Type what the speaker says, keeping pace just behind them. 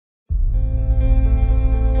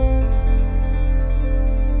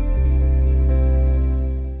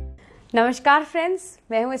नमस्कार फ्रेंड्स,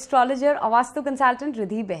 मैं हूं एस्ट्रोलॉजर और वास्तु कंसल्टेंट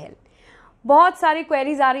रिधि बहल। बहुत सारी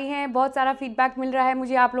क्वेरीज आ रही हैं, बहुत सारा फीडबैक मिल रहा है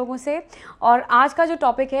मुझे आप लोगों से, और आज का जो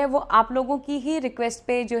टॉपिक है वो आप लोगों की ही रिक्वेस्ट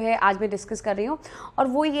पे जो है आज मैं डिस्कस कर रही हूँ। और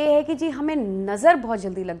वो ये है कि जी हमें नज़र बहुत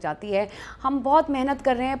जल्दी लग जाती है, हम बहुत मेहनत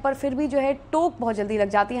कर रहे हैं पर फिर भी जो है टोक बहुत जल्दी लग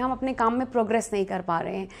जाती है, हम अपने काम में प्रोग्रेस नहीं कर पा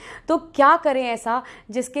रहे हैं। तो क्या करें ऐसा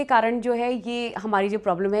जिसके कारण जो है ये हमारी जो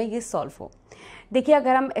प्रॉब्लम है ये सॉल्व हो। देखिए,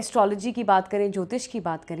 अगर हम एस्ट्रोलॉजी की बात करें, ज्योतिष की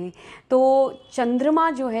बात करें, तो चंद्रमा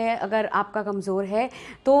जो है अगर आपका कमज़ोर है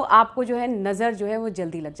तो आपको जो है नज़र जो है वो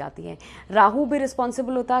जल्दी लग जाती है। राहु भी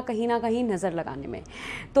रिस्पॉन्सिबल होता है कहीं ना कहीं नज़र लगाने में।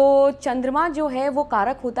 तो चंद्रमा जो है वो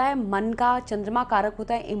कारक होता है मन का, चंद्रमा कारक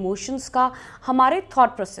होता है इमोशंस का, हमारे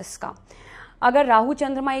थॉट प्रोसेस का। अगर राहु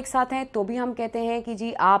चंद्रमा एक साथ हैं तो भी हम कहते हैं कि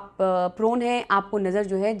जी आप प्रोन हैं, आपको नज़र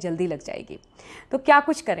जो है जल्दी लग जाएगी। तो क्या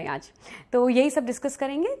कुछ करें आज, तो यही सब डिस्कस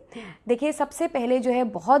करेंगे। देखिए, सबसे पहले जो है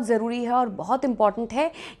बहुत ज़रूरी है और बहुत इम्पॉर्टेंट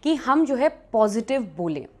है कि हम जो है पॉजिटिव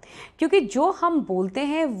बोलें, क्योंकि जो हम बोलते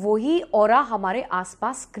हैं वही ऑरा हमारे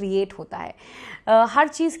आसपास क्रिएट होता है। हर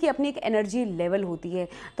चीज़ की अपनी एक एनर्जी लेवल होती है।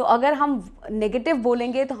 तो अगर हम नेगेटिव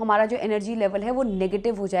बोलेंगे तो हमारा जो एनर्जी लेवल है वो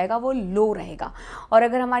नेगेटिव हो जाएगा, वो लो रहेगा। और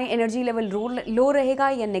अगर हमारी एनर्जी लेवल लो रहेगा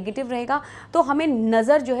या नेगेटिव रहेगा तो हमें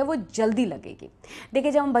नज़र जो है वो जल्दी लगेगी।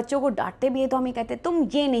 देखिए, जब हम बच्चों को डांटते भी हैं तो हमें कहते हैं तुम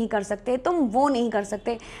ये नहीं कर सकते, तुम वो नहीं कर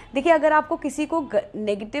सकते। देखिए, अगर आपको किसी को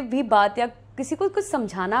नेगेटिव भी बात या किसी को कुछ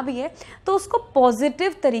समझाना भी है तो उसको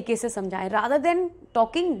पॉजिटिव तरीके से समझाएं रादर देन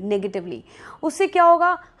टॉकिंग नेगेटिवली। उससे क्या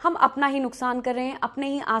होगा, हम अपना ही नुकसान कर रहे हैं, अपने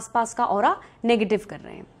ही आसपास का ऑरा नेगेटिव कर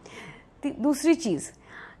रहे हैं। दूसरी चीज़,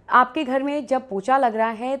 आपके घर में जब पोछा लग रहा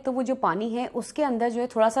है तो वो जो पानी है उसके अंदर जो है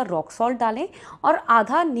थोड़ा सा रॉक सॉल्ट डालें और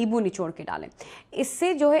आधा नींबू निचोड़ के डालें।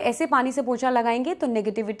 इससे जो है ऐसे पानी से पोछा लगाएंगे तो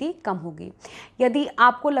नेगेटिविटी कम होगी। यदि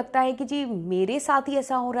आपको लगता है कि जी मेरे साथ ही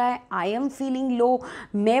ऐसा हो रहा है, आई एम फीलिंग लो,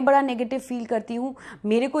 मैं बड़ा नेगेटिव फील करती हूँ,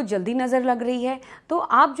 मेरे को जल्दी नज़र लग रही है, तो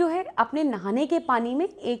आप जो है अपने नहाने के पानी में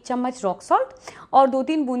 1 चम्मच रॉक सॉल्ट और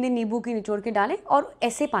 2-3 बूंदे नींबू की निचोड़ के डालें और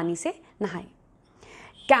ऐसे पानी से नहाएं।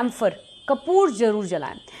 कैम्फर, कपूर ज़रूर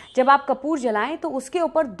जलाएं। जब आप कपूर जलाएं तो उसके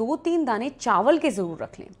ऊपर 2-3 दाने चावल के ज़रूर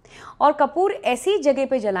रख लें, और कपूर ऐसी जगह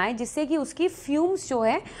पे जलाएं जिससे कि उसकी फ्यूम्स जो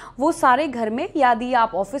है वो सारे घर में, यदि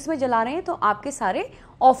आप ऑफिस में जला रहे हैं तो आपके सारे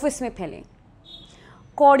ऑफिस में फैलें।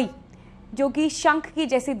 कौड़ी, जो कि शंख की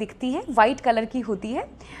जैसी दिखती है, वाइट कलर की होती है,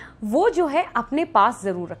 वो जो है अपने पास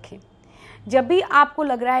ज़रूर रखें। जब भी आपको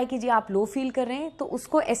लग रहा है कि जी आप लो फील कर रहे हैं तो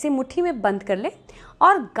उसको ऐसे मुट्ठी में बंद कर लें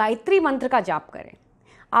और गायत्री मंत्र का जाप करें।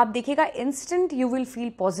 आप देखिएगा instant you will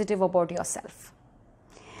feel positive about your self.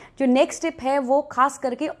 जो नेक्स्ट टिप है वो खास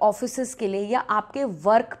करके ऑफिसेस के लिए या आपके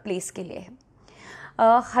वर्क प्लेस के लिए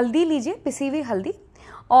है। हल्दी लीजिए, पिसी हुई हल्दी,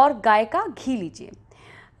 और गाय का घी लीजिए।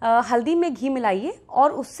 हल्दी में घी मिलाइए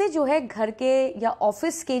और उससे जो है घर के या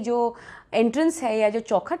ऑफिस के जो एंट्रेंस है या जो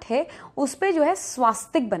चौखट है उस पर जो है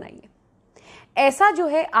स्वास्तिक बनाइए। ऐसा जो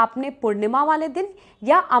है आपने पूर्णिमा वाले दिन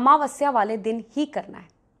या अमावस्या वाले दिन ही करना है।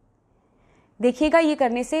 देखिएगा, ये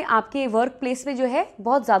करने से आपके वर्क प्लेस में जो है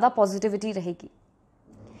बहुत ज़्यादा पॉजिटिविटी रहेगी।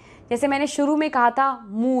 जैसे मैंने शुरू में कहा था,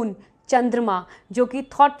 मून, चंद्रमा जो कि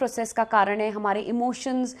थॉट प्रोसेस का कारण है, हमारे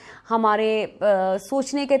इमोशंस, हमारे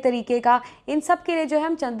सोचने के तरीके का, इन सब के लिए जो है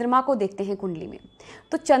हम चंद्रमा को देखते हैं कुंडली में।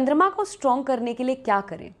 तो चंद्रमा को स्ट्रॉन्ग करने के लिए क्या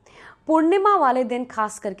करें? पूर्णिमा वाले दिन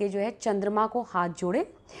खास करके जो है चंद्रमा को हाथ जोड़ें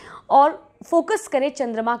और फोकस करें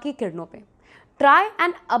चंद्रमा की किरणों पे। Try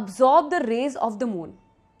and absorb the raise of the moon.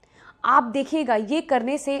 आप देखिएगा ये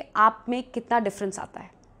करने से आप में कितना डिफरेंस आता है।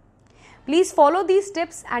 Please follow these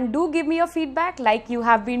tips and do give me your feedback like you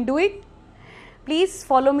have been doing. Please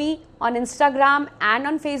follow me on Instagram and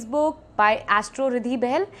on Facebook by Astro Riddhi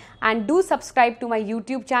Bahel, and do subscribe to my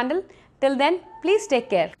YouTube channel. Till then, please take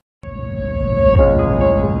care.